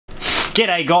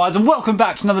G'day guys and welcome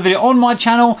back to another video on my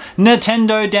channel,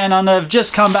 Nintendo Down Under. I've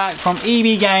just come back from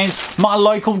EB Games, my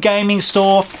local gaming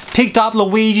store. Picked up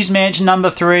Luigi's Mansion number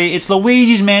 3. It's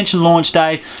Luigi's Mansion launch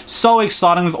day. So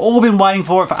exciting. We've all been waiting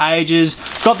for it for ages.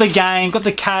 Got the game, got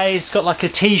the case, got like a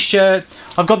t-shirt.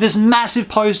 I've got this massive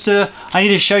poster I need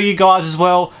to show you guys as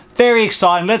well. Very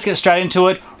exciting. Let's get straight into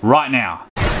it right now.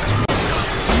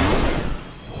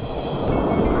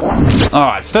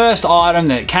 Alright, first item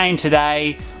that came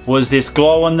today was this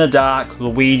glow-in-the-dark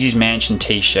Luigi's Mansion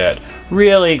t-shirt.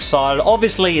 Really excited.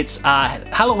 Obviously it's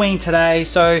Halloween today,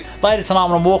 so later tonight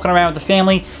when I'm walking around with the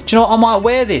family, do you know what, I might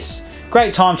wear this.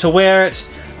 Great time to wear it.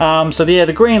 So yeah,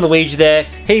 the green Luigi there,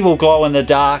 he will glow in the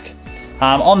dark.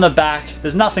 On the back,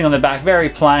 there's nothing on the back, very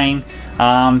plain.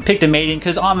 Picked a medium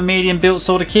because I'm a medium built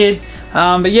sort of kid.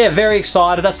 But yeah, very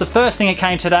excited. That's the first thing that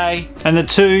came today. And the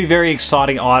two very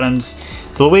exciting items,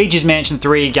 the Luigi's Mansion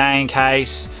 3 game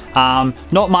case.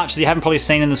 Not much that you haven't probably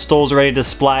seen in the stores already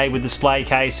displayed with display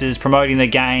cases, promoting the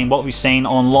game, what we've seen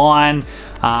online.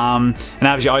 And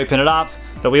as you open it up,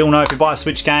 that we all know if you buy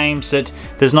Switch games that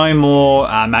there's no more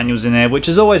manuals in there, which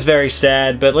is always very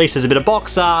sad, but at least there's a bit of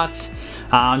box art.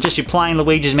 Just your plain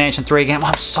Luigi's Mansion 3 game.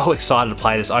 I'm so excited to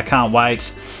play this, I can't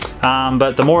wait.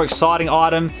 But the more exciting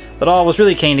item that I was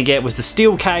really keen to get was the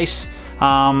steel case.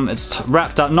 It's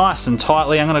wrapped up nice and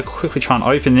tightly. I'm going to quickly try and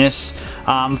open this.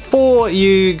 For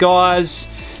you guys,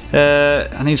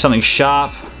 I need something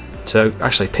sharp to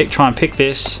actually try and pick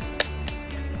this.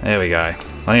 There we go. I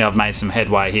think I've made some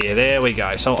headway here. There we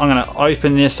go. So I'm going to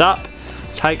open this up,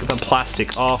 take the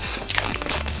plastic off,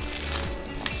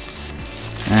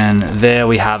 and there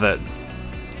we have it.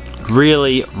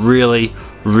 Really, really,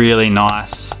 really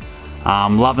nice.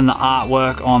 Loving the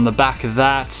artwork on the back of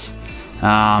that.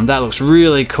 That looks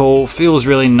really cool, feels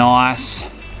really nice.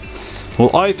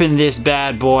 We'll open this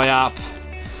bad boy up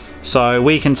so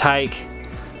we can take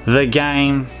the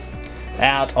game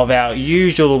out of our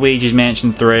usual Luigi's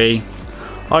Mansion 3,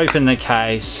 open the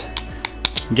case,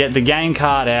 get the game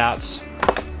card out,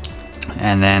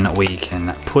 and then we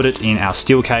can put it in our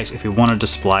steel case if we want to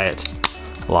display it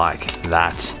like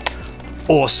that.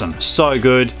 Awesome, so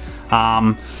good.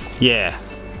 Yeah,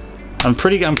 I'm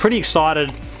pretty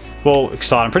excited. Well,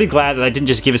 excited. I'm pretty glad that they didn't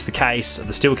just give us the case,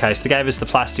 the steel case, they gave us the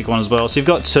plastic one as well. So you've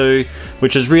got two,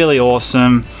 which is really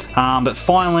awesome. But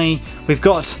finally, we've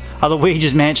got a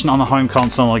Luigi's Mansion on the home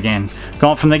console again.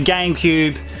 Gone from the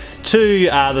GameCube to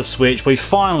the Switch. We've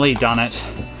finally done it.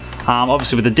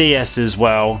 Obviously with the DS as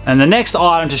well. And the next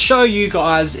item to show you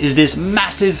guys is this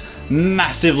massive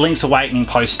Link's Awakening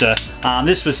poster.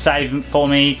 This was saved for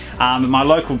me at my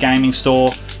local gaming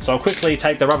store. So I'll quickly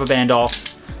take the rubber band off.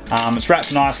 It's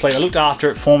wrapped nicely. They looked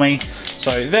after it for me.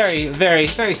 So very, very,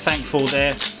 very thankful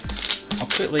there. I'll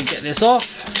quickly get this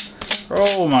off. We're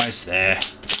almost there.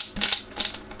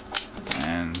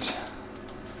 And,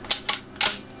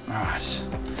 alright.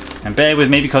 And bear with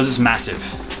me because it's massive.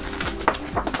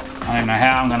 I don't know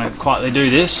how I'm going to quietly do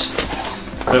this.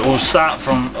 But we'll start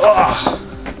from,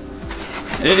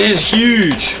 it is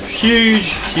huge.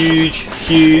 Huge, huge,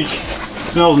 huge. It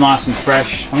smells nice and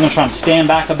fresh. I'm going to try and stand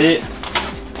back a bit.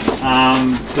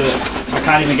 But I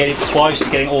can't even get close to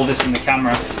getting all this in the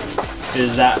camera. It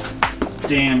is that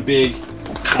damn big.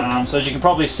 So as you can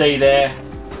probably see there,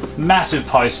 massive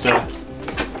poster,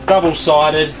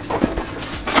 double-sided.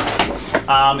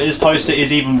 This poster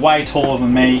is even way taller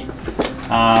than me.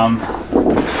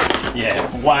 Yeah,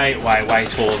 way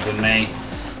taller than me.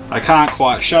 I can't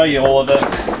quite show you all of it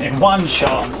in one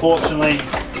shot, unfortunately.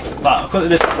 But I've got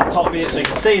this at the top here so you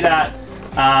can see that.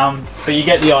 But you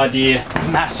get the idea.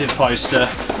 Massive poster.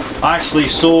 I actually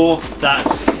saw that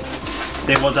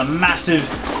there was a massive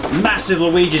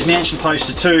Luigi's Mansion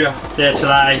poster too there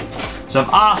today. So I've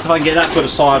asked if I can get that put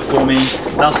aside for me.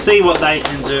 They'll see what they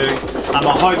can do.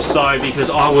 I hope so, because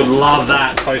I would love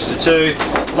that poster too.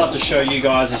 I'd love to show you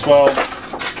guys as well.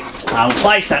 We'll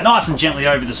place that nice and gently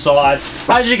over the side.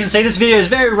 As you can see, this video is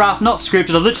very rough, not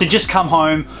scripted. I've literally just come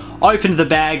home, opened the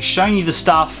bag, showing you the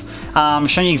stuff.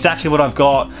 Showing you exactly what I've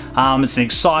got. It's an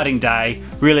exciting day,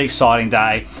 really exciting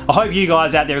day. I hope you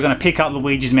guys out there are going to pick up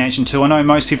Luigi's Mansion 2. I know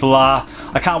most people are.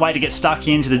 I can't wait to get stuck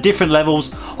into the different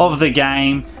levels of the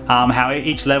game, how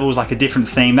each level is like a different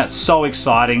theme. That's so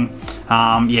exciting.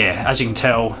 Yeah, as you can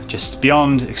tell, just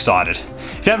beyond excited.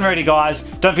 If you haven't already, guys,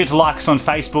 don't forget to like us on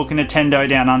Facebook, Nintendo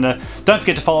Down Under. Don't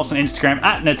forget to follow us on Instagram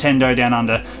at Nintendo Down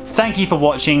Under. Thank you for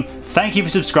watching. Thank you for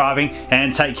subscribing,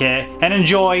 and take care and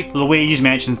enjoy Luigi's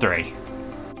Mansion 3.